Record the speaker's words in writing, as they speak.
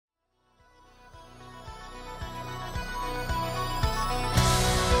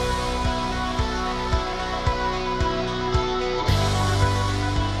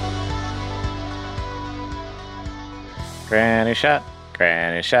Granny shot.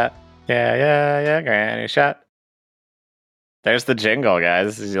 Granny shot. Yeah, Granny shot. There's the jingle,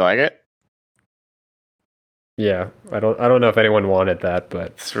 guys. Did you like it? Yeah, I don't know if anyone wanted that,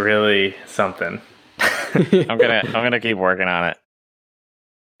 but It's really something. I'm gonna keep working on it.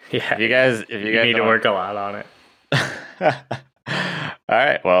 Yeah, If you guys need to work a lot on it. All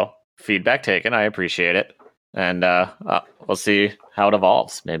right, well, feedback taken. I appreciate it, and we'll see how it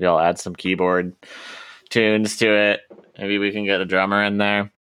evolves. Maybe I'll add some keyboard tunes to it. Maybe we can get a drummer in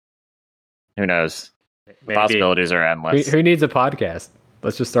there. Who knows? Maybe. Possibilities are endless. who needs a podcast?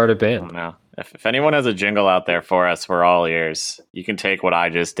 Let's just start a I band. don't know. If anyone has a jingle out there for us, we're all ears. You can take what I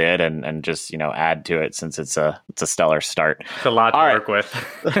just did and just add to it, since it's a stellar start. It's a lot to All right. work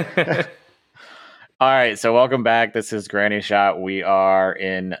with. All right, so welcome back. This is Granny Shot. We are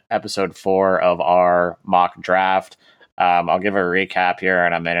in episode 4 of our mock draft. I'll give a recap here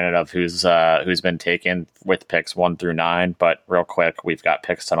in a minute of who's been taken with picks 1 through 9. But real quick, we've got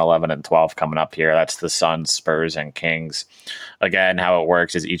picks 10, 11, and 12 coming up here. That's the Suns, Spurs, and Kings. Again, how it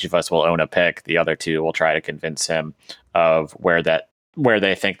works is each of us will own a pick. The other two will try to convince him of where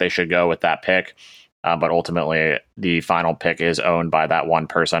they think they should go with that pick. But ultimately, the final pick is owned by that one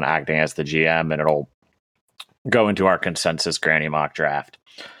person acting as the GM, and it'll go into our consensus Granny mock draft.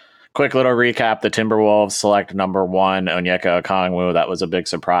 Quick little recap. The Timberwolves select number 1, Onyeka Okongwu. That was a big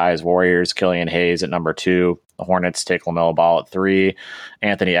surprise. Warriors, Killian Hayes at number 2. The Hornets take LaMelo Ball at 3.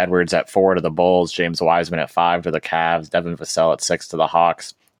 Anthony Edwards at 4 to the Bulls. James Wiseman at 5 to the Cavs. Devin Vassell at 6 to the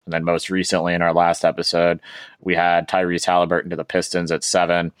Hawks. And then most recently in our last episode, we had Tyrese Halliburton to the Pistons at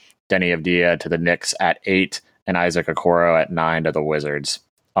 7. Denny Avdia to the Knicks at 8. And Isaac Okoro at 9 to the Wizards.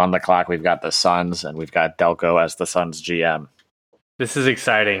 On the clock, we've got the Suns, and we've got Delco as the Suns GM. This is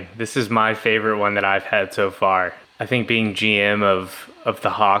exciting. This is my favorite one that I've had so far. I think being GM of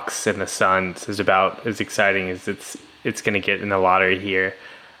the Hawks and the Suns is about as exciting as it's going to get in the lottery here.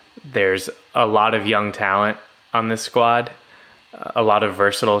 There's a lot of young talent on this squad, a lot of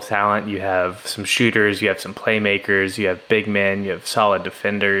versatile talent. You have some shooters, you have some playmakers, you have big men, you have solid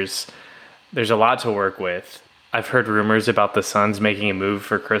defenders. There's a lot to work with. I've heard rumors about the Suns making a move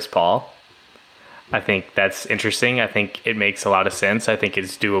for Chris Paul. I think that's interesting. I think it makes a lot of sense. I think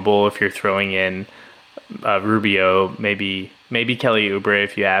it's doable if you're throwing in Rubio, maybe Kelly Oubre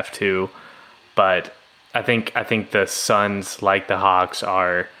if you have to. But I think the Suns, like the Hawks,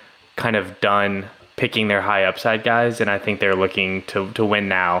 are kind of done picking their high upside guys, and I think they're looking to win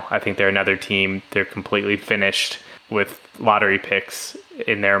now. I think they're another team. They're completely finished with lottery picks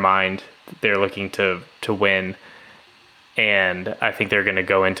in their mind. They're looking to win. And I think they're going to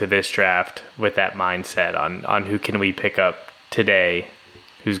go into this draft with that mindset on who can we pick up today,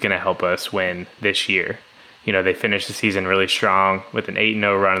 who's going to help us win this year. They finished the season really strong with an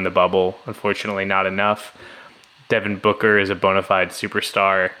 8-0 run in the bubble. Unfortunately, not enough. Devin Booker is a bona fide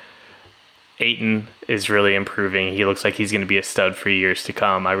superstar. Ayton is really improving. He looks like he's going to be a stud for years to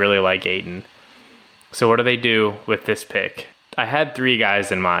come. I really like Ayton. So what do they do with this pick? I had 3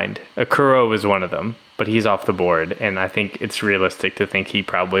 guys in mind. Okoro was one of them, but he's off the board, and I think it's realistic to think he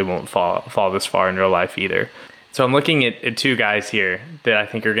probably won't fall this far in real life either. So I'm looking at 2 guys here that I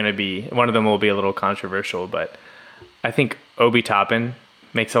think are going to be, one of them will be a little controversial, but I think Obi Toppin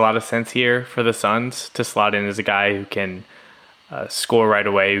makes a lot of sense here for the Suns to slot in as a guy who can score right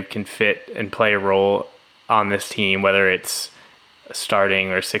away, who can fit and play a role on this team, whether it's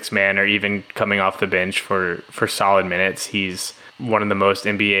starting or 6-man or even coming off the bench for solid minutes. He's one of the most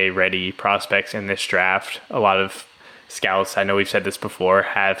NBA ready prospects in this draft. A lot of scouts, I know we've said this before,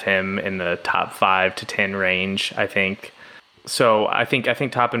 have him in the top 5 to 10 range, I think. So I think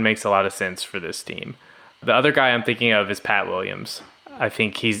Toppin makes a lot of sense for this team. The other guy I'm thinking of is Pat Williams. I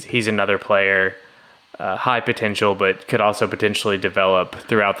think he's another player, high potential, but could also potentially develop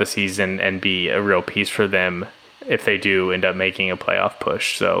throughout the season and be a real piece for them if they do end up making a playoff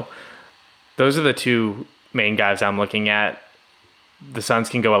push. So those are the 2 main guys I'm looking at. The Suns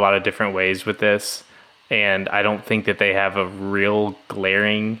can go a lot of different ways with this, and I don't think that they have a real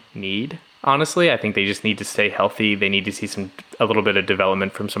glaring need. Honestly, I think they just need to stay healthy. They need to see a little bit of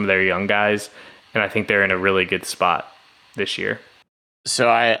development from some of their young guys, and I think they're in a really good spot this year. So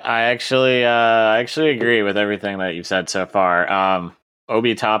I actually agree with everything that you've said so far.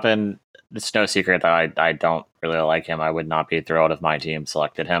 Obi Toppin, it's no secret that I don't really like him. I would not be thrilled if my team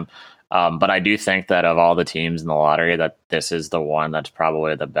selected him. But I do think that of all the teams in the lottery, that this is the one that's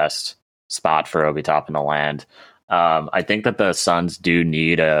probably the best spot for Obi Toppin to land. I think that the Suns do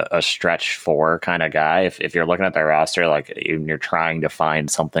need a stretch 4 kind of guy. If you're looking at their roster, like you're trying to find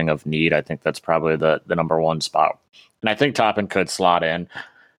something of need, I think that's probably the number 1 spot. And I think Toppin could slot in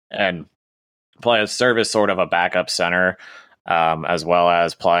and play a service sort of a backup center. as well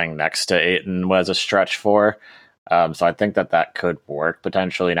as playing next to Ayton was a stretch four. So I think that could work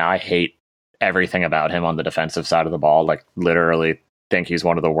potentially. Now, I hate everything about him on the defensive side of the ball. Like, literally think he's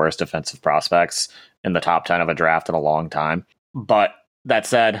one of the worst defensive prospects in the top 10 of a draft in a long time. But that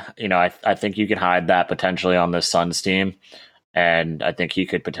said, I think you can hide that potentially on this Suns team, and I think he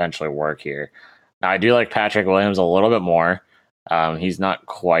could potentially work here. Now, I do like Patrick Williams a little bit more. He's not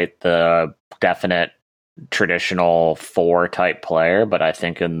quite the definite traditional four type player, but I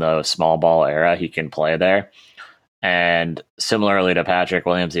think in the small ball era, he can play there. And similarly to Patrick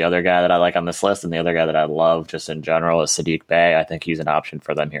Williams, the other guy that I like on this list and the other guy that I love just in general is Saddiq Bey. I think he's an option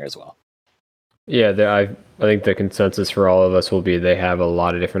for them here as well. Yeah, I think the consensus for all of us will be they have a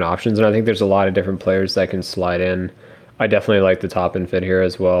lot of different options, and I think there's a lot of different players that can slide in. I definitely like the top end fit here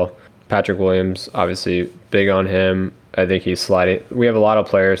as well. Patrick Williams, obviously big on him. I think he's sliding. We have a lot of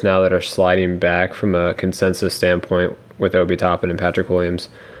players now that are sliding back from a consensus standpoint with Obi Toppin and Patrick Williams.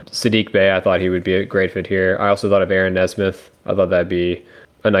 Saddiq Bey, I thought he would be a great fit here. I also thought of Aaron Nesmith. I thought that'd be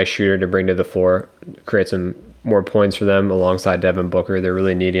a nice shooter to bring to the floor, create some more points for them alongside Devin Booker. They're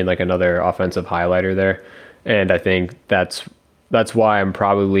really needing like another offensive highlighter there. And I think that's why I'm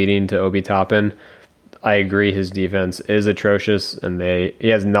probably leading to Obi Toppin. I agree his defense is atrocious and he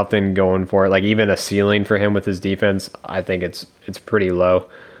has nothing going for it. Like, even a ceiling for him with his defense, I think it's pretty low.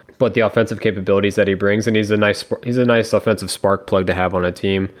 But the offensive capabilities that he brings, and he's a nice offensive spark plug to have on a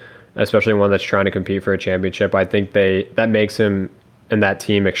team, especially one that's trying to compete for a championship. I think that makes him and that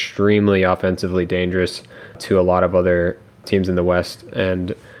team extremely offensively dangerous to a lot of other teams in the West.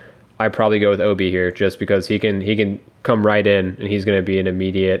 And I probably go with Obi here just because he can come right in and he's going to be an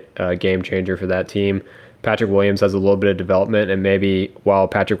immediate game changer for that team. Patrick Williams has a little bit of development, and maybe while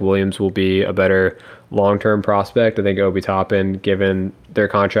Patrick Williams will be a better long-term prospect, I think Obi Toppin, given their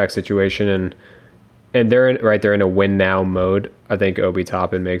contract situation and they're in a win now mode, I think Obi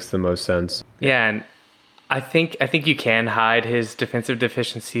Toppin makes the most sense. Yeah, and I think you can hide his defensive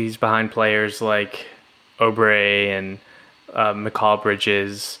deficiencies behind players like Oubre and McCall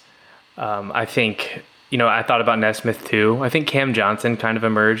Bridges. I think, I thought about Nesmith too. I think Cam Johnson kind of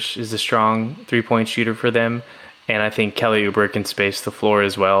emerged as a strong three-point shooter for them. And I think Kelly Oubre can space the floor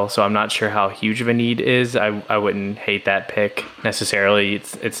as well. So I'm not sure how huge of a need is. I wouldn't hate that pick necessarily.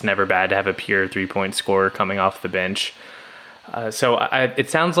 It's never bad to have a pure three-point scorer coming off the bench. So it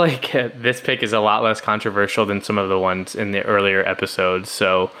sounds like this pick is a lot less controversial than some of the ones in the earlier episodes.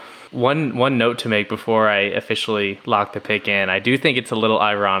 So one note to make before I officially lock the pick in, I do think it's a little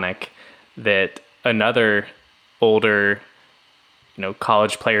ironic that another older,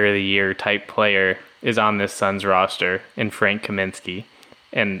 college player of the year type player is on this Suns roster in Frank Kaminsky.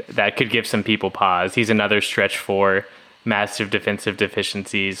 And that could give some people pause. He's another stretch four, massive defensive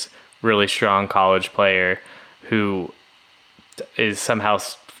deficiencies, really strong college player who is somehow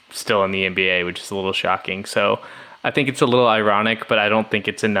still in the NBA, which is a little shocking. So I think it's a little ironic, but I don't think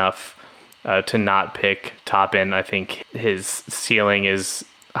it's enough to not pick Toppin. I think his ceiling is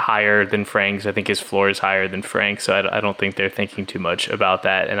higher than Frank's. I think his floor is higher than Frank's. So I don't think they're thinking too much about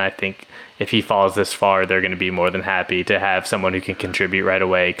that. And I think if he falls this far, they're going to be more than happy to have someone who can contribute right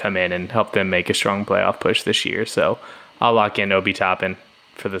away come in and help them make a strong playoff push this year. So I'll lock in Obi Toppin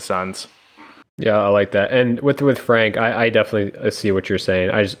for the Suns. Yeah, I like that. And with Frank, I definitely see what you're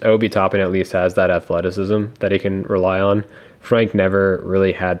saying. Obi Toppin at least has that athleticism that he can rely on. Frank never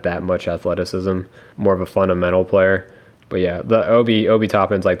really had that much athleticism, more of a fundamental player. But yeah, the Obi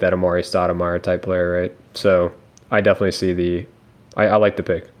Toppin's like that Amari Stoudemire type player, right? So I definitely see I like the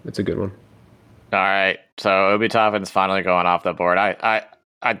pick. It's a good one. All right, so Obi Toppin's finally going off the board.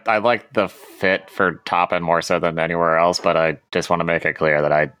 I like the fit for Toppin more so than anywhere else, but I just want to make it clear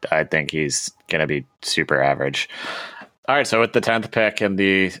that I think he's going to be super average. All right, so with the 10th pick in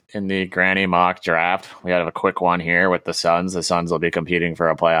the Granny mock draft, we have a quick one here with the Suns. The Suns will be competing for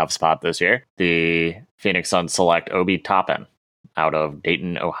a playoff spot this year. The Phoenix Suns select Obi Toppin out of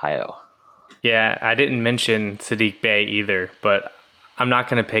Dayton, Ohio. Yeah, I didn't mention Saddiq Bey either, but I'm not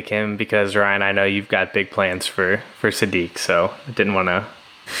going to pick him because, Ryan, I know you've got big plans for Saddiq, so I didn't want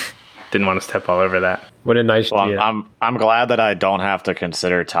to step all over that. What a nice deal. I'm glad that I don't have to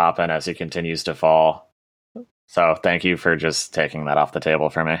consider Toppin as he continues to fall. So thank you for just taking that off the table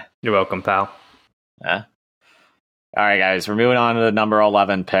for me. You're welcome, pal. Yeah. All right, guys, we're moving on to the number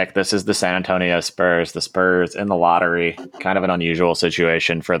 11 pick. This is the San Antonio Spurs. The Spurs in the lottery, kind of an unusual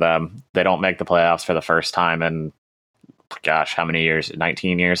situation for them. They don't make the playoffs for the first time in, gosh, how many years?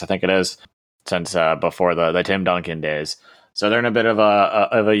 19 years, I think it is, since before the Tim Duncan days. So they're in a bit of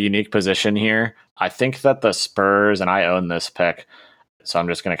a unique position here. I think that the Spurs, and I own this pick, So I'm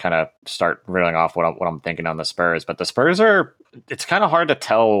just going to kind of start reeling off what I'm thinking on the Spurs. But the Spurs it's kind of hard to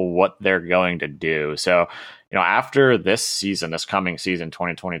tell what they're going to do. So, after this season, this coming season,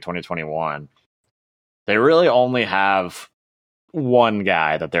 2020, 2021, they really only have one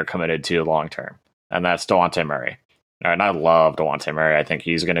guy that they're committed to long term, and that's DeJounte Murray. All right, and I love DeJounte Murray. I think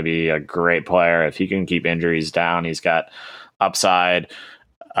he's going to be a great player. If he can keep injuries down, he's got upside.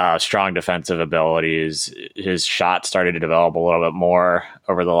 Strong defensive abilities. His shot started to develop a little bit more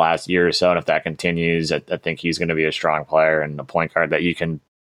over the last year or so. And if that continues, I think he's going to be a strong player and a point guard that you can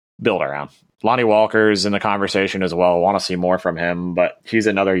build around. Lonnie Walker's in the conversation as well. I want to see more from him, but he's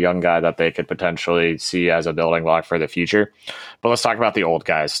another young guy that they could potentially see as a building block for the future. But let's talk about the old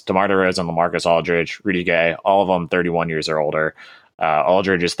guys. DeMar DeRozan, LaMarcus Aldridge, Rudy Gay, all of them 31 years or older.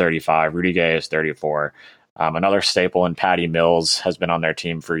 Aldridge is 35. Rudy Gay is 34. Another staple in Patty Mills has been on their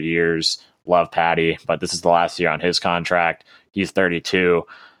team for years. Love Patty, but this is the last year on his contract. He's 32.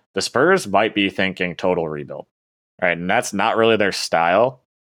 The Spurs might be thinking total rebuild, right? And that's not really their style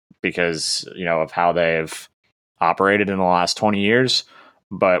because, of how they've operated in the last 20 years.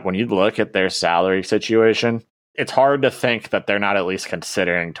 But when you look at their salary situation, it's hard to think that they're not at least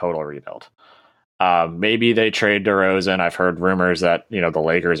considering total rebuild. Maybe they trade DeRozan. I've heard rumors that, the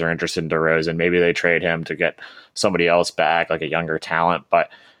Lakers are interested in DeRozan. Maybe they trade him to get somebody else back, like a younger talent.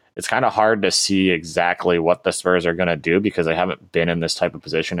 But it's kind of hard to see exactly what the Spurs are going to do because they haven't been in this type of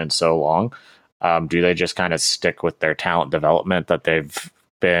position in so long. Do they just kind of stick with their talent development that they've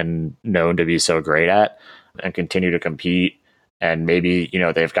been known to be so great at and continue to compete? And maybe,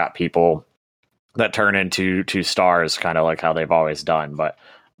 they've got people that turn into stars, kind of like how they've always done. But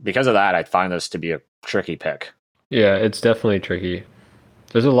because of that, I find this to be a tricky pick. Yeah, it's definitely tricky.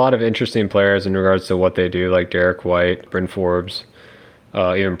 There's a lot of interesting players in regards to what they do, like Derek White, Bryn Forbes,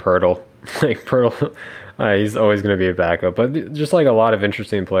 even Pirtle. Like Pirtle, he's always going to be a backup, but just like a lot of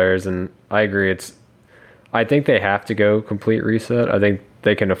interesting players. And I agree. I think they have to go complete reset. I think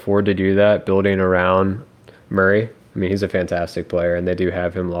they can afford to do that, building around Murray. I mean, he's a fantastic player, and they do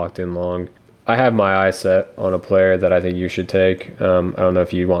have him locked in long. I have my eye set on a player that I think you should take. I don't know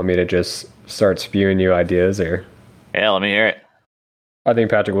if you want me to just start spewing you ideas or. Yeah, let me hear it. I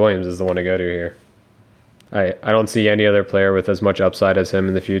think Patrick Williams is the one to go to here. I don't see any other player with as much upside as him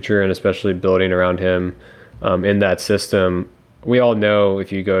in the future, and especially building around him in that system. We all know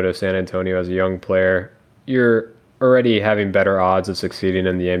if you go to San Antonio as a young player, you're already having better odds of succeeding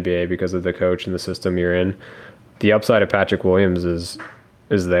in the NBA because of the coach and the system you're in. The upside of Patrick Williams is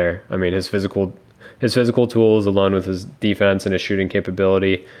there. I mean, his physical tools along with his defense and his shooting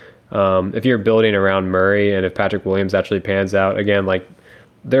capability. If you're building around Murray and if Patrick Williams actually pans out, again, like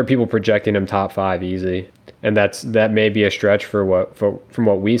there are people projecting him top 5 easy. And that may be a stretch from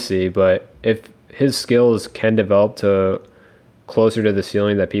what we see, but if his skills can develop to closer to the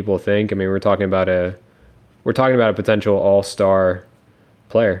ceiling that people think, I mean, we're talking about a potential all-star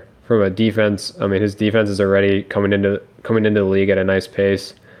player. From a defense, I mean, his defense is already coming into the league at a nice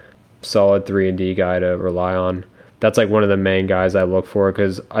pace. Solid 3-and-D guy to rely on. That's like one of the main guys I look for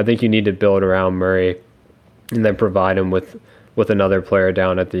because I think you need to build around Murray and then provide him with another player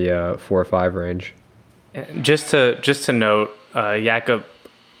down at the 4 or 5 range. Just to note, Jakob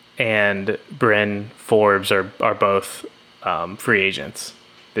and Bryn Forbes are both free agents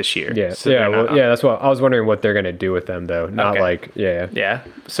this year. Yeah, so that's what I was wondering what they're going to do with them, though. Not okay. Yeah.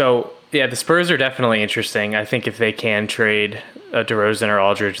 So, the Spurs are definitely interesting. I think if they can trade DeRozan or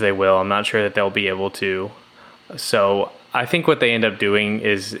Aldridge, they will. I'm not sure that they'll be able to. So, I think what they end up doing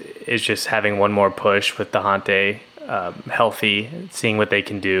is just having one more push with DeJounte healthy, seeing what they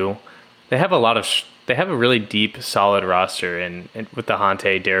can do. They have a really deep, solid roster, and with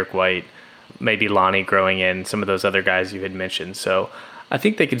DeJounte, Derek White, maybe Lonnie growing in, some of those other guys you had mentioned. So, I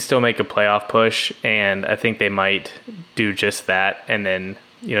think they can still make a playoff push, and I think they might do just that and then,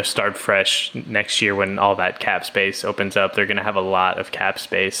 start fresh next year when all that cap space opens up. They're going to have a lot of cap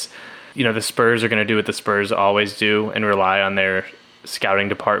space. The Spurs are going to do what the Spurs always do and rely on their scouting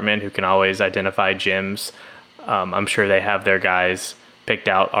department who can always identify gems. I'm sure they have their guys picked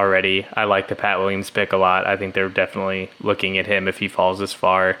out already. I like the Pat Williams pick a lot. I think they're definitely looking at him if he falls this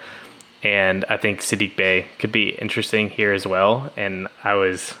far. And I think Saddiq Bey could be interesting here as well. And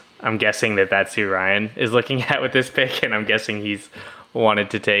I'm guessing that's who Ryan is looking at with this pick. And I'm guessing he's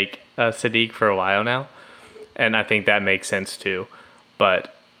wanted to take Saddiq for a while now. And I think that makes sense too.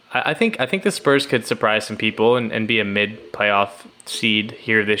 But I think the Spurs could surprise some people and be a mid-playoff seed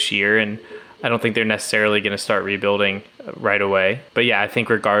here this year. And I don't think they're necessarily going to start rebuilding right away. But yeah, I think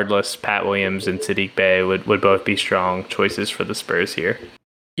regardless, Pat Williams and Saddiq Bey would both be strong choices for the Spurs here.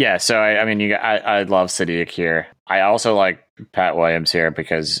 Yeah, so I mean, I love Sadiq here. I also like Pat Williams here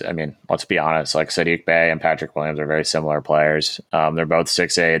because, I mean, let's be honest, like Sadiq Bey and Patrick Williams are very similar players. They're both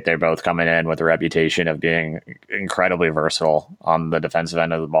 6'8". They're both coming in with a reputation of being incredibly versatile on the defensive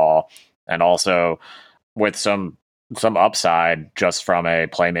end of the ball, and also with some upside just from a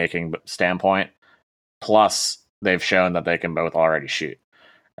playmaking standpoint. Plus, they've shown that they can both already shoot.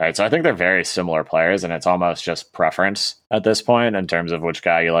 Right, so I think they're very similar players, and it's almost just preference at this point in terms of which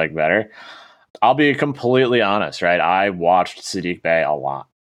guy you like better. I'll be completely honest, right? I watched Sadiq Bey a lot,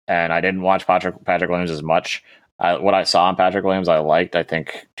 and I didn't watch Patrick Williams as much. What I saw in Patrick Williams, I liked. I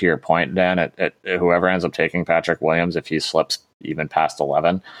think to your point, Dan, whoever ends up taking Patrick Williams, if he slips even past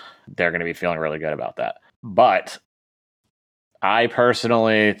 11, they're going to be feeling really good about that. But I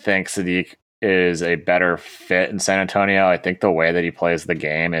personally think Sadiq is a better fit in San Antonio. I think the way that he plays the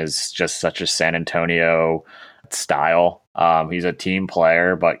game is just such a San Antonio style. He's a team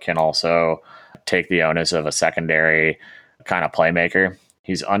player, but can also take the onus of a secondary kind of playmaker.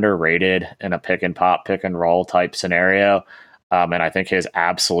 He's underrated in a pick and pop, pick and roll type scenario. And I think his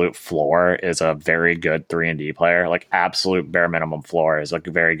absolute floor is a very good 3-and-D player. Like absolute bare minimum floor is like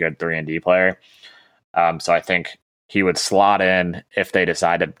a very good 3-and-D player. So I think he would slot in if they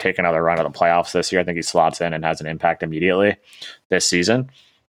decide to take another run of the playoffs this year. I think he slots in and has an impact immediately this season.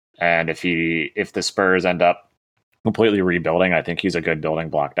 And if the Spurs end up completely rebuilding, I think he's a good building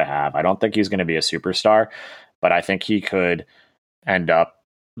block to have. I don't think he's going to be a superstar, but I think he could end up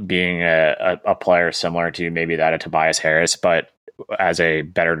being a player similar to maybe that of Tobias Harris, but as a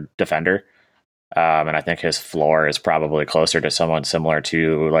better defender. And I think his floor is probably closer to someone similar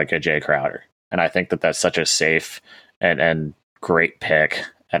to like a Jay Crowder. And I think that that's such a safe and great pick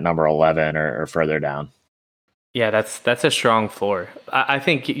at number 11 or further down. Yeah, that's a strong floor. I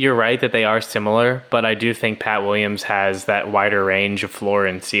think you're right that they are similar, but I do think Pat Williams has that wider range of floor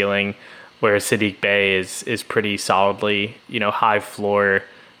and ceiling, whereas Sadiq Bey is pretty solidly, high floor,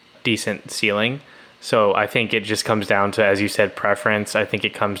 decent ceiling. So I think it just comes down to, as you said, preference. I think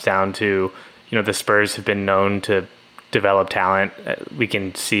it comes down to, the Spurs have been known to develop talent. We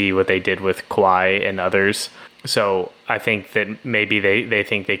can see what they did with Kawhi and others. So I think that maybe they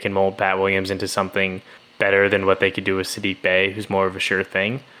think they can mold Pat Williams into something better than what they could do with Sadiq Bey, who's more of a sure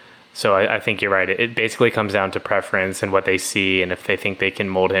thing. So I think you're right. It basically comes down to preference and what they see, and if they think they can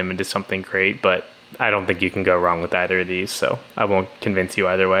mold him into something great. But I don't think you can go wrong with either of these, so I won't convince you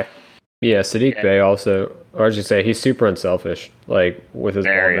either way. Yeah, Sadiq Bey also, or I should say, he's super unselfish, like with his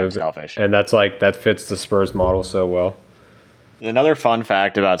very ball moves, unselfish, and that fits the Spurs model so well. Another fun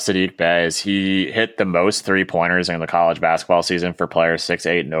fact about Sadiq Bey is he hit the most 3-pointers in the college basketball season for players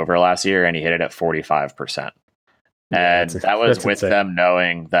 6'8" and over last year, and he hit it at 45%. And that was with them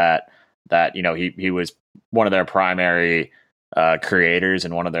knowing that he was one of their primary creators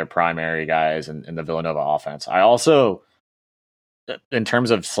and one of their primary guys in the Villanova offense. I also, in terms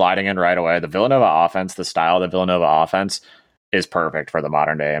of sliding in right away, the Villanova offense, the style of the Villanova offense is perfect for the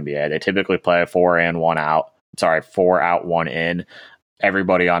modern day NBA. They typically play 4 in, 1 out. 4 out, 1 in.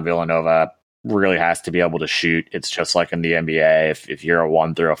 Everybody on Villanova really has to be able to shoot. It's just like in the NBA. If you're a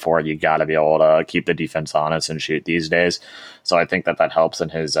 1 through a 4, you got to be able to keep the defense honest and shoot these days. So I think that helps in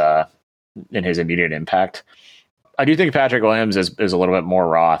his immediate impact. I do think Patrick Williams is a little bit more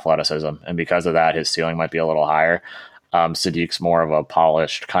raw athleticism, and because of that, his ceiling might be a little higher. Sadiq's more of a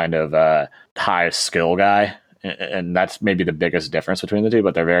polished kind of high skill guy, and that's maybe the biggest difference between the two.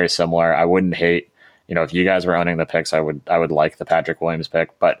 But they're very similar. I wouldn't hate. If you guys were owning the picks, I would like the Patrick Williams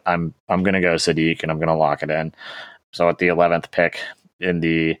pick, but I'm going to go Sadiq and I'm going to lock it in. So at the 11th pick in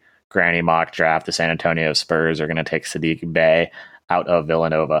the Granny mock draft, the San Antonio Spurs are going to take Sadiq Bey out of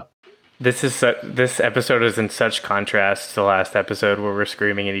Villanova. This episode is in such contrast to the last episode where we're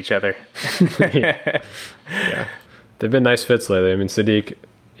screaming at each other. Yeah. They've been nice fits lately. I mean, Sadiq,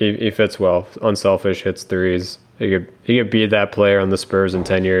 he fits well, unselfish, hits threes. He could be that player on the Spurs in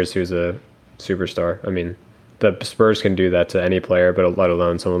 10 years who's a superstar. I mean, the Spurs can do that to any player, but let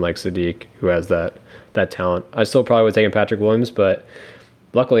alone someone like Sadiq who has that talent. I still probably would take Patrick Williams, but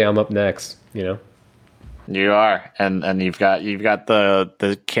luckily I'm up next. You are, and you've got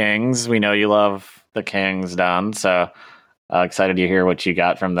the Kings. We know you love the Kings, Don. So excited to hear what you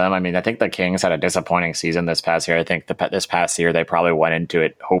got from them. I mean, I think the Kings had a disappointing season this past year. I think this past year they probably went into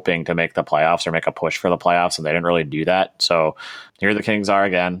it hoping to make the playoffs or make a push for the playoffs, and they didn't really do that. So here the Kings are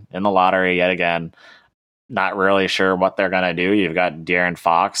again in the lottery yet again. Not really sure what they're going to do. You've got De'Aaron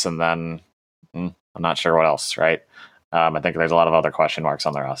Fox, and then I'm not sure what else, right? I think there's a lot of other question marks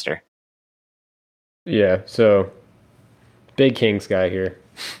on the roster. Yeah, so big Kings guy here.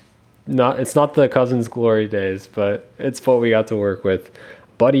 It's not the Cousins glory days, but it's what we got to work with.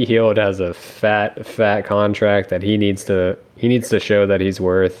 Buddy Hield has a fat contract that he needs to show that he's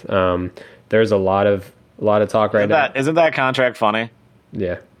worth. There's a lot of talk right now. Isn't that contract funny?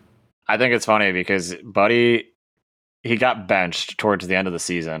 Yeah. I think it's funny because Buddy, he got benched towards the end of the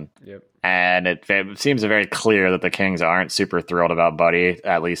season. Yep. And it seems very clear that the Kings aren't super thrilled about Buddy,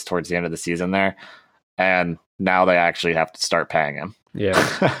 at least towards the end of the season there. And now they actually have to start paying him.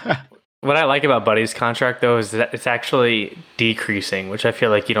 Yeah. What I like about Buddy's contract, though, is that it's actually decreasing, which I feel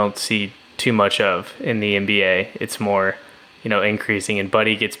like you don't see too much of in the NBA. It's more, increasing. And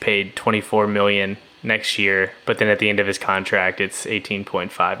Buddy gets paid $24 million next year, but then at the end of his contract, it's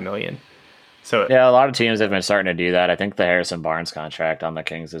 $18.5 million. So yeah, a lot of teams have been starting to do that. I think the Harrison Barnes contract on the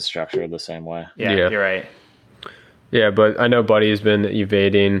Kings is structured the same way. Yeah, you're right. Yeah, but I know Buddy's been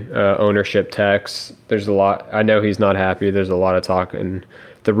evading ownership tax. There's a lot. I know he's not happy. There's a lot of talk, and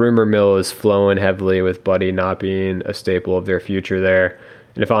the rumor mill is flowing heavily with Buddy not being a staple of their future there.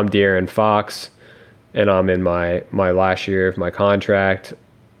 And if I'm De'Aaron Fox and I'm in my last year of my contract,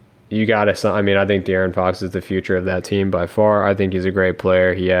 you got to. I mean, I think De'Aaron Fox is the future of that team by far. I think he's a great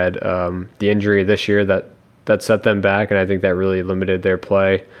player. He had the injury this year that set them back, and I think that really limited their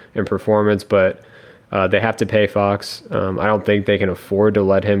play and performance. But they have to pay Fox. I don't think they can afford to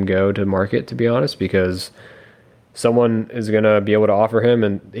let him go to market, to be honest, because someone is going to be able to offer him.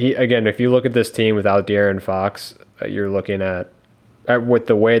 And he, again, if you look at this team without De'Aaron Fox, you're looking at with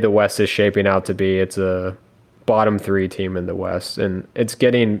the way the West is shaping out to be, it's a bottom 3 team in the West, and it's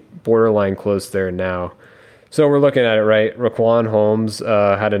getting borderline close there now. So we're looking at it, right? Raquan Holmes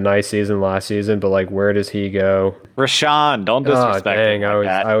had a nice season last season, but like, where does he go? Rashawn, don't disrespect him.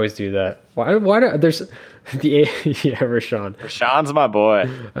 I always do that. Why do there's the Rashawn? Rashawn's my boy.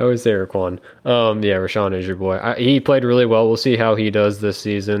 I always say Raquan. Yeah, Rashawn is your boy. He played really well. We'll see how he does this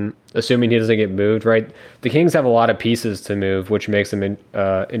season, assuming he doesn't get moved. Right? The Kings have a lot of pieces to move, which makes them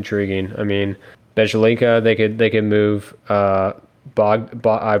intriguing. I mean, Bjelica, they could move. I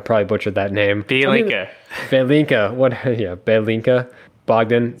probably butchered that name. Bjelica. What? Yeah, Bjelica.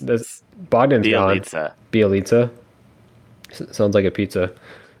 Bogdan's gone. Bjelica. Sounds like a pizza.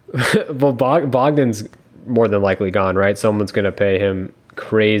 Well, Bogdan's more than likely gone, right? Someone's going to pay him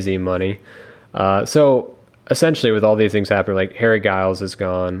crazy money. So essentially, with all these things happening, like Harry Giles is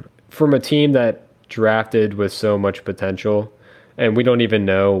gone from a team that drafted with so much potential, and we don't even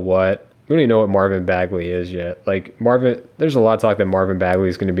know what Marvin Bagley is yet. Like there's a lot of talk that Marvin Bagley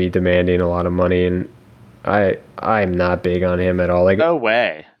is going to be demanding a lot of money, and I'm not big on him at all. Like, no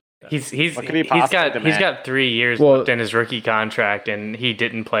way. He's got 3 years left in his rookie contract, and he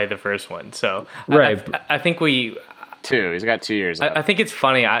didn't play the first one. So right, I think he's got 2 years left. I think it's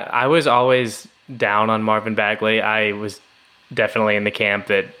funny. I was always down on Marvin Bagley. I was definitely in the camp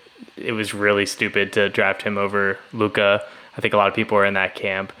that it was really stupid to draft him over Luka. I think a lot of people are in that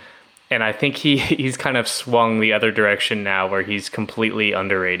camp. And I think he's kind of swung the other direction now, where he's completely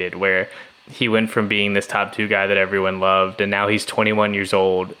underrated, where he went from being this top 2 guy that everyone loved, and now he's 21 years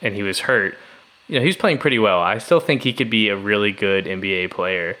old and he was hurt. He's playing pretty well. I still think he could be a really good NBA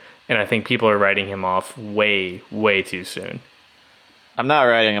player, and I think people are writing him off way, way too soon. I'm not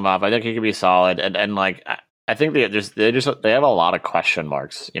writing him off. I think he could be solid, and like I think they have a lot of question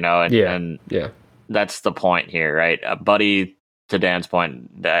marks, and that's the point here, right? Buddy, to Dan's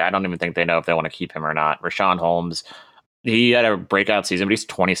point, I don't even think they know if they want to keep him or not. Rashawn Holmes, he had a breakout season, but he's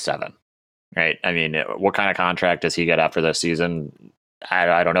 27. Right. I mean, what kind of contract does he get after this season?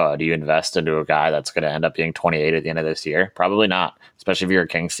 I don't know. Do you invest into a guy that's going to end up being 28 at the end of this year? Probably not, especially if you're a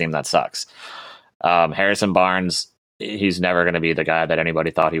Kings team that sucks. Harrison Barnes, he's never going to be the guy that anybody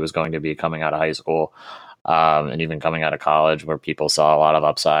thought he was going to be coming out of high school, and even coming out of college, where people saw a lot of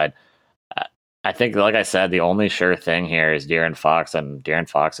upside. I think, like I said, the only sure thing here is De'Aaron Fox, and De'Aaron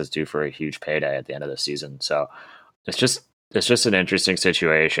Fox is due for a huge payday at the end of the season. So it's just an interesting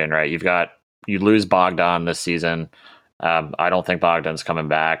situation, right? You lose Bogdan this season. I don't think Bogdan's coming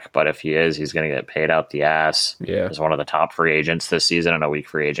back, but if he is, he's going to get paid out the ass. Yeah, he's one of the top free agents this season in a weak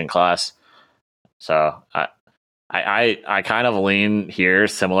free agent class. So I kind of lean here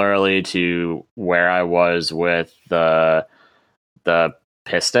similarly to where I was with the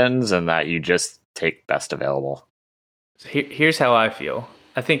Pistons, and that you just take best available. Here's how I feel.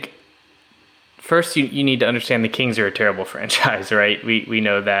 I think first, you need to understand the Kings are a terrible franchise, right? We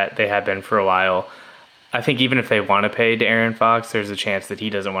know that. They have been for a while. I think even if they want to pay De'Aaron Fox, there's a chance that he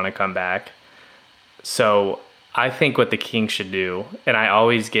doesn't want to come back. So I think what the Kings should do, and I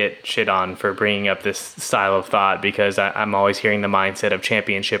always get shit on for bringing up this style of thought because I'm always hearing the mindset of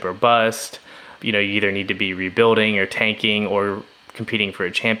championship or bust. You either need to be rebuilding or tanking or competing for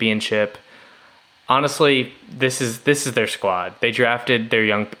a championship. honestly, this is their squad. They drafted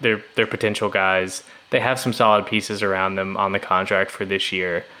their potential guys. They have some solid pieces around them on the contract for this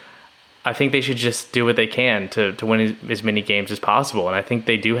year. I think they should just do what they can to win as many games as possible. And I think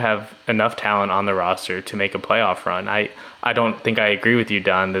they do have enough talent on the roster to make a playoff run. I don't think I agree with you,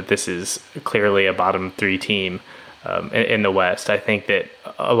 Don, that this is clearly a bottom 3 team in the West. I think that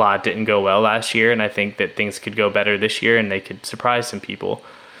a lot didn't go well last year, and I think that things could go better this year, and they could surprise some people.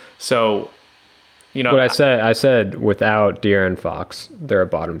 So, what I said without De'Aaron Fox, they're a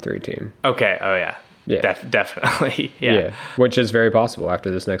bottom 3 team. Okay. Oh, yeah. Yeah. Definitely. Yeah. Which is very possible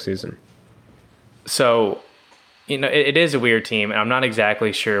after this next season. So, it is a weird team, and I'm not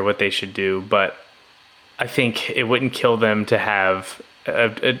exactly sure what they should do, but I think it wouldn't kill them to have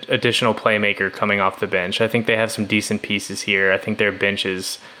an additional playmaker coming off the bench. I think they have some decent pieces here. I think their bench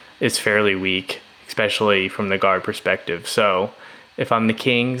is fairly weak, especially from the guard perspective. So, if I'm the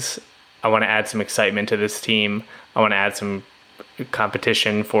Kings, I want to add some excitement to this team. I want to add some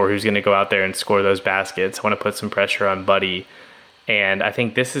competition for who's going to go out there and score those baskets. I want to put some pressure on Buddy. And I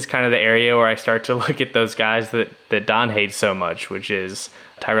think this is kind of the area where I start to look at those guys that Don hates so much, which is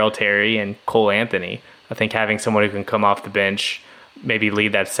Tyrell Terry and Cole Anthony. I think having someone who can come off the bench, maybe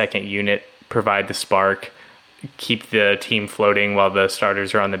lead that second unit, provide the spark, keep the team floating while the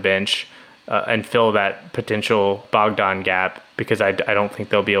starters are on the bench, and fill that potential Bogdan gap, because I don't think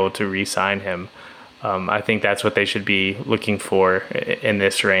they'll be able to re-sign him. I think that's what they should be looking for in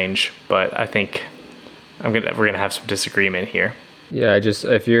this range, but I think we're gonna have some disagreement here. Yeah,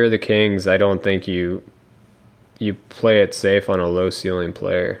 if you're the Kings, I don't think you play it safe on a low ceiling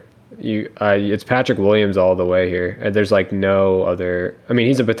player. It's Patrick Williams all the way here. And there's like no other. I mean,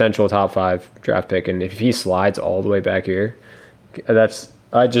 he's a potential top 5 draft pick, and if he slides all the way back here,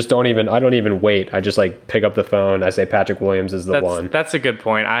 I don't even wait. I just like pick up the phone. I say Patrick Williams is the one. That's a good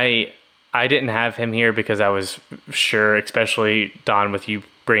point. I didn't have him here because I was sure, especially Don, with you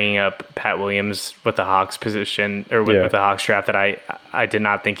bringing up Pat Williams with the Hawks position or with the Hawks draft, that I did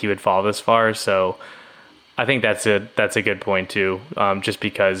not think he would fall this far. So I think that's a good point too, just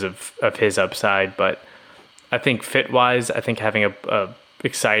because of his upside. But I think fit wise, I think having a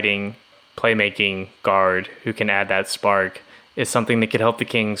exciting playmaking guard who can add that spark is something that could help the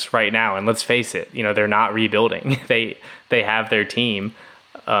Kings right now. And let's face it, they're not rebuilding. They have their team.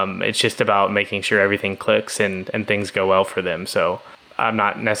 It's just about making sure everything clicks and things go well for them. So I'm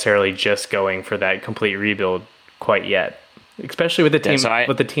not necessarily just going for that complete rebuild quite yet, especially with a team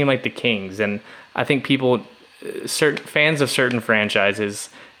with a team like the Kings. And I think certain fans of certain franchises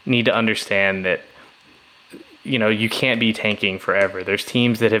need to understand that you can't be tanking forever. There's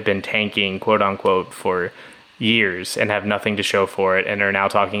teams that have been tanking, quote unquote, for years and have nothing to show for it, and are now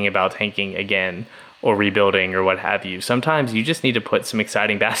talking about tanking again or rebuilding or what have you. Sometimes you just need to put some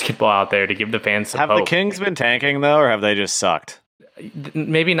exciting basketball out there to give the fans some hope. Have the Kings been tanking though, or have they just sucked?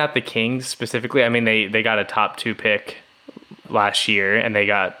 Maybe not the Kings specifically. I mean, they got a top 2 pick last year, and they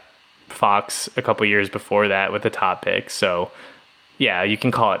got Fox a couple years before that with the top pick. So yeah, you can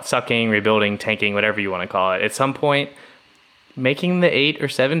call it sucking, rebuilding, tanking, whatever you want to call it. At some point, making the 8 or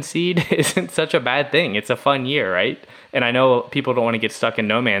 7 seed isn't such a bad thing. It's a fun year, right? And I know people don't want to get stuck in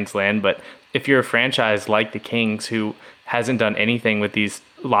no man's land, but if you're a franchise like the Kings who hasn't done anything with these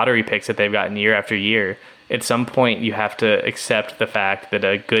lottery picks that they've gotten year after year, at some point you have to accept the fact that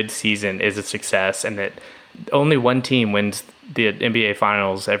a good season is a success, and that only one team wins the NBA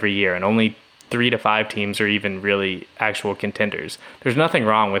Finals every year, and only 3 to 5 teams are even really actual contenders. There's nothing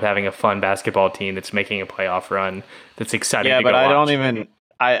wrong with having a fun basketball team that's making a playoff run that's exciting to go watch. Yeah, but I don't even...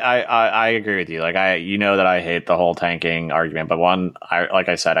 I agree with you. Like that I hate the whole tanking argument, but like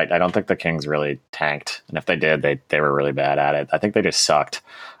I said, I don't think the Kings really tanked, and if they did, they were really bad at it. I think they just sucked.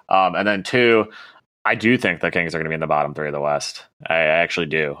 And then 2, I do think the Kings are going to be in the bottom 3 of the West. I actually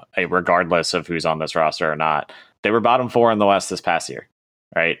do, regardless of who's on this roster or not. They were bottom 4 in the West this past year,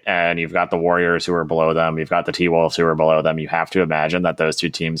 right? And you've got the Warriors who are below them. You've got the T-Wolves who are below them. You have to imagine that those 2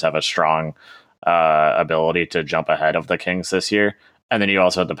 teams have a strong ability to jump ahead of the Kings this year. And then you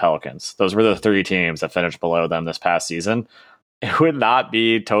also had the Pelicans. Those were the 3 teams that finished below them this past season. It would not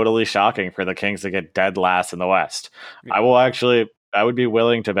be totally shocking for the Kings to get dead last in the West. I would be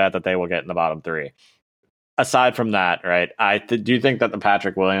willing to bet that they will get in the bottom 3. Aside from that, right, I do think that the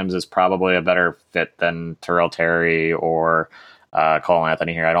Patrick Williams is probably a better fit than Tyrell Terry or Cole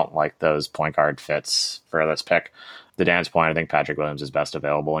Anthony here. I don't like those point guard fits for this pick. To Dan's point, I think Patrick Williams is best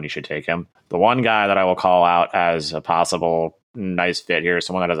available, and you should take him. The one guy that I will call out as a possible nice fit here,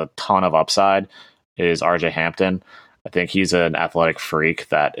 someone that has a ton of upside, is RJ Hampton. I think he's an athletic freak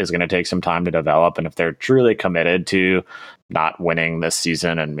that is going to take some time to develop. And if they're truly committed to not winning this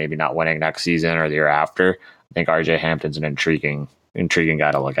season and maybe not winning next season or the year after, I think RJ Hampton's an intriguing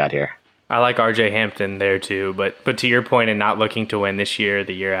guy to look at here. I like RJ Hampton there too, but to your point and not looking to win this year,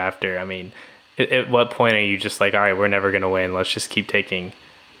 the year after, I mean, at what point are you just like, all right, we're never going to win. Let's just keep taking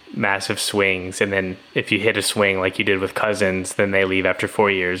massive swings. And then if you hit a swing like you did with Cousins, then they leave after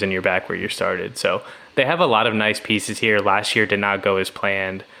 4 years and you're back where you started. So they have a lot of nice pieces here. Last year did not go as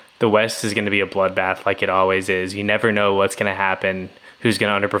planned. The West is going to be a bloodbath like it always is. You never know what's going to happen, who's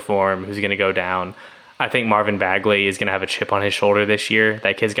going to underperform, who's going to go down. I think Marvin Bagley is going to have a chip on his shoulder this year.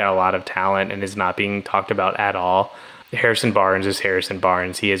 That kid's got a lot of talent and is not being talked about at all. Harrison Barnes is Harrison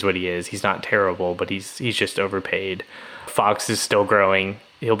Barnes. He is what he is. He's not terrible, but he's just overpaid. Fox is still growing.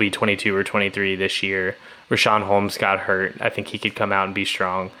 He'll be 22 or 23 this year. Rashawn Holmes got hurt. I think he could come out and be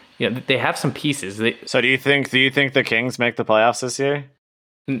strong. You know, they have some pieces. So do you think the Kings make the playoffs this year?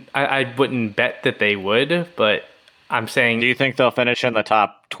 I wouldn't bet that they would, but I'm saying... Do you think they'll finish in the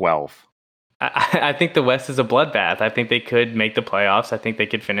top 12? I think the West is a bloodbath. I think they could make the playoffs. I think they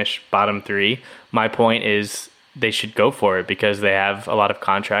could finish bottom 3. My point is they should go for it because they have a lot of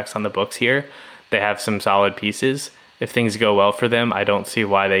contracts on the books here. They have some solid pieces. If things go well for them, I don't see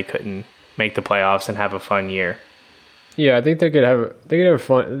why they couldn't make the playoffs and have a fun year. Yeah, I think they could have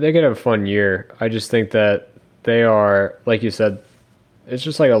a fun year. I just think that they are, like you said, it's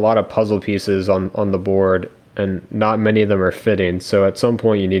just like a lot of puzzle pieces on the board, and not many of them are fitting. So at some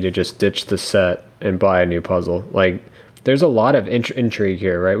point, you need to just ditch the set and buy a new puzzle. Like, there's a lot of intrigue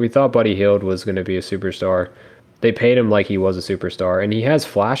here, right? We thought Buddy Hield was going to be a superstar. They paid him like he was a superstar, and he has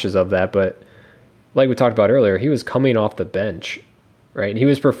flashes of that. But like we talked about earlier, he was coming off the bench, right? He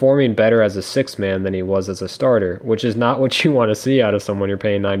was performing better as a sixth man than he was as a starter, which is not what you want to see out of someone you're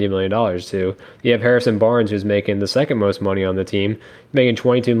paying $90 million to. You have Harrison Barnes, who's making the second most money on the team, making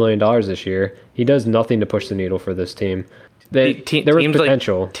 $22 million this year. He does nothing to push the needle for this team. There was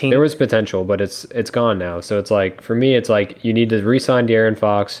potential. There was potential, but it's gone now. So it's like, for me, it's like you need to re-sign De'Aaron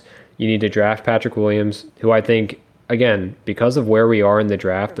Fox. You need to draft Patrick Williams, who I think, again, because of where we are in the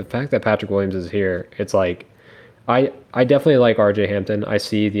draft, the fact that Patrick Williams is here, it's like, I definitely like RJ Hampton. I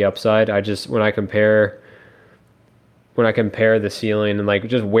see the upside. I just, when I compare the ceiling and like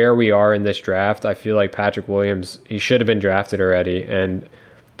just where we are in this draft, I feel like Patrick Williams, he should have been drafted already, and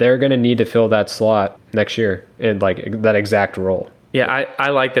they're going to need to fill that slot next year in like that exact role. Yeah,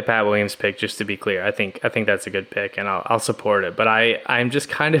 I like the Pat Williams pick, just to be clear. I think that's a good pick, and I'll support it. But I'm just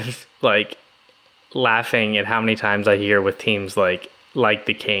kind of like laughing at how many times I hear with teams like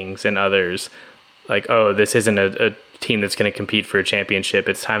the Kings and others, like, oh, this isn't a team that's going to compete for a championship.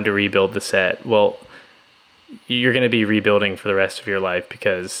 It's time to rebuild the set. Well, you're going to be rebuilding for the rest of your life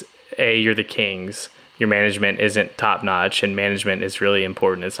because, A, you're the Kings. Your management isn't top-notch, and management is really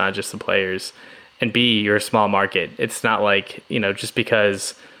important. It's not just the players. And B, you're a small market. It's not like, just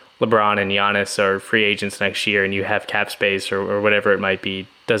because LeBron and Giannis are free agents next year and you have cap space or whatever it might be,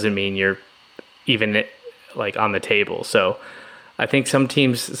 doesn't mean you're even like on the table. So I think some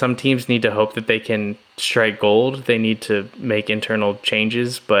teams need to hope that they can strike gold. They need to make internal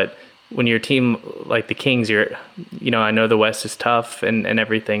changes. But when you're a team like the Kings, I know the West is tough and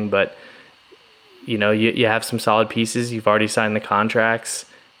everything, but you have some solid pieces. You've already signed the contracts.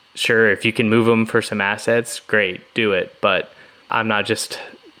 Sure, if you can move them for some assets, great, do it. But I'm not just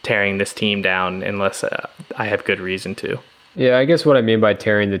tearing this team down unless I have good reason to. Yeah, I guess what I mean by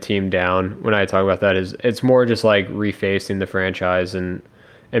tearing the team down when I talk about that is it's more just like refacing the franchise and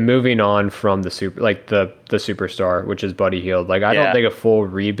moving on from the superstar, which is Buddy Hield. Like, I don't think a full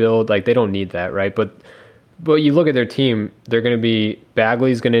rebuild, like, they don't need that, right? But you look at their team,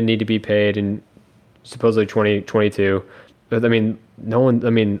 Bagley's going to need to be paid in supposedly 2022. But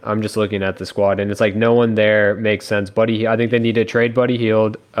I'm just looking at the squad, and it's like no one there makes sense. I think they need to trade Buddy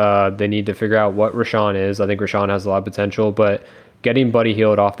Hield. They need to figure out what Rashawn is. I think Rashawn has a lot of potential, but getting Buddy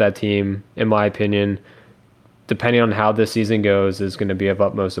Hield off that team, in my opinion, depending on how this season goes, is going to be of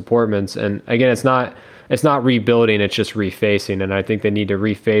utmost importance. And again, it's not rebuilding; it's just refacing. And I think they need to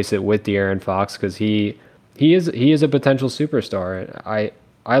reface it with De'Aaron Fox because he is a potential superstar.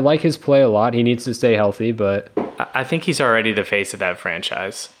 I like his play a lot. He needs to stay healthy, but I think he's already the face of that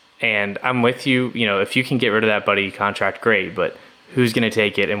franchise. And I'm with you. If you can get rid of that Buddy contract, great. But who's going to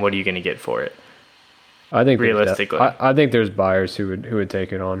take it, and what are you going to get for it? I think realistically, I think there's buyers who would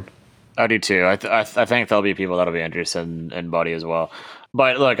take it on. I do too. I think there'll be people that'll be interested in Buddy as well.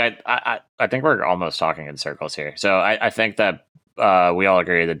 But look, I think we're almost talking in circles here. So I think that we all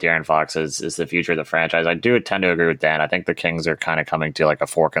agree that De'Aaron Fox is the future of the franchise. I do tend to agree with Dan. I think the Kings are kind of coming to like a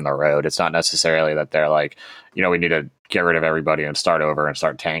fork in the road. It's not necessarily that they're like, we need to get rid of everybody and start over and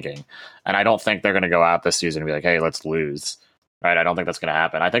start tanking. And I don't think they're going to go out this season and be like, hey, let's lose. Right? I don't think that's going to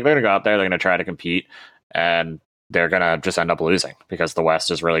happen. I think they're going to go out there, they're going to try to compete, and they're going to just end up losing because the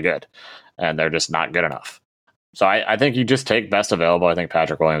West is really good and they're just not good enough. So I think you just take best available. I think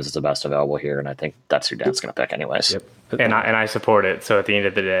Patrick Williams is the best available here, and I think that's who Dan's going to pick anyways. Yep. And I support it. So at the end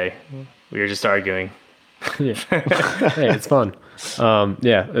of the day, we were just arguing. Yeah. Hey, it's fun.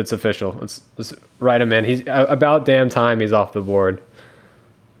 Yeah, it's official. Let's write him in. He's about damn time he's off the board.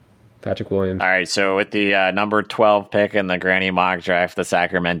 Patrick Williams. All right, so with the number 12 pick in the Granny mock draft, the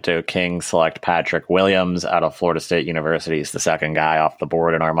Sacramento Kings select Patrick Williams out of Florida State University. He's the second guy off the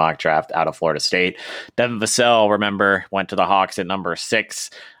board in our mock draft out of Florida State. Devin Vassell, remember, went to the Hawks at number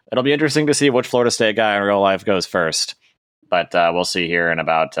 6. It'll be interesting to see which Florida State guy in real life goes first, but we'll see here in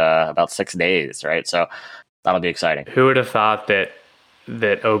about 6 days, right? So that'll be exciting. Who would have thought that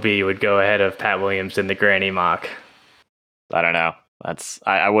OB would go ahead of Pat Williams in the Granny mock? I don't know.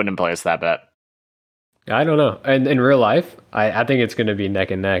 I wouldn't place that bet. I don't know. And in real life, I think it's going to be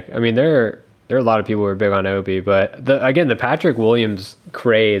neck and neck. I mean, there are a lot of people who are big on Obi, but the Patrick Williams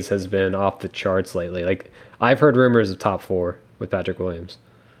craze has been off the charts lately. Like, I've heard rumors of top 4 with Patrick Williams,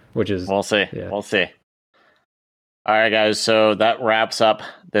 which is... We'll see. Yeah. We'll see. All right, guys. So that wraps up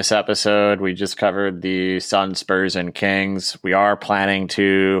this episode. We just covered the Suns, Spurs, and Kings. We are planning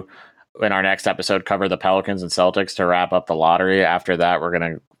to, in our next episode, cover the Pelicans and Celtics to wrap up the lottery. After that, we're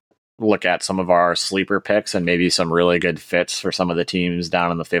going to look at some of our sleeper picks and maybe some really good fits for some of the teams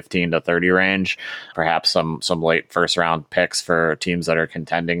down in the 15 to 30 range. Perhaps some late first round picks for teams that are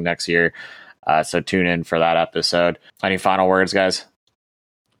contending next year. So tune in for that episode. Any final words, guys?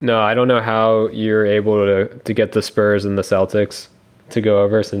 No, I don't know how you're able to get the Spurs and the Celtics to go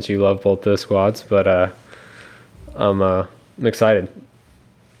over since you love both those squads, but I'm excited.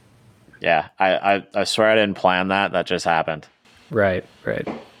 Yeah, I swear I didn't plan that. That just happened. Right.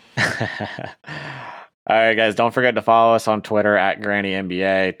 All right, guys, don't forget to follow us on Twitter at Granny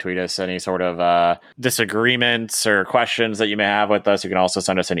NBA. Tweet us any sort of disagreements or questions that you may have with us. You can also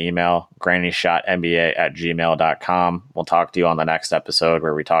send us an email, grannyshottnba@gmail.com. We'll talk to you on the next episode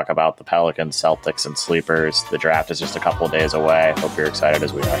where we talk about the Pelicans, Celtics, and sleepers. The draft is just a couple of days away. Hope you're excited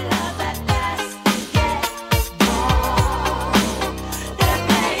as we are.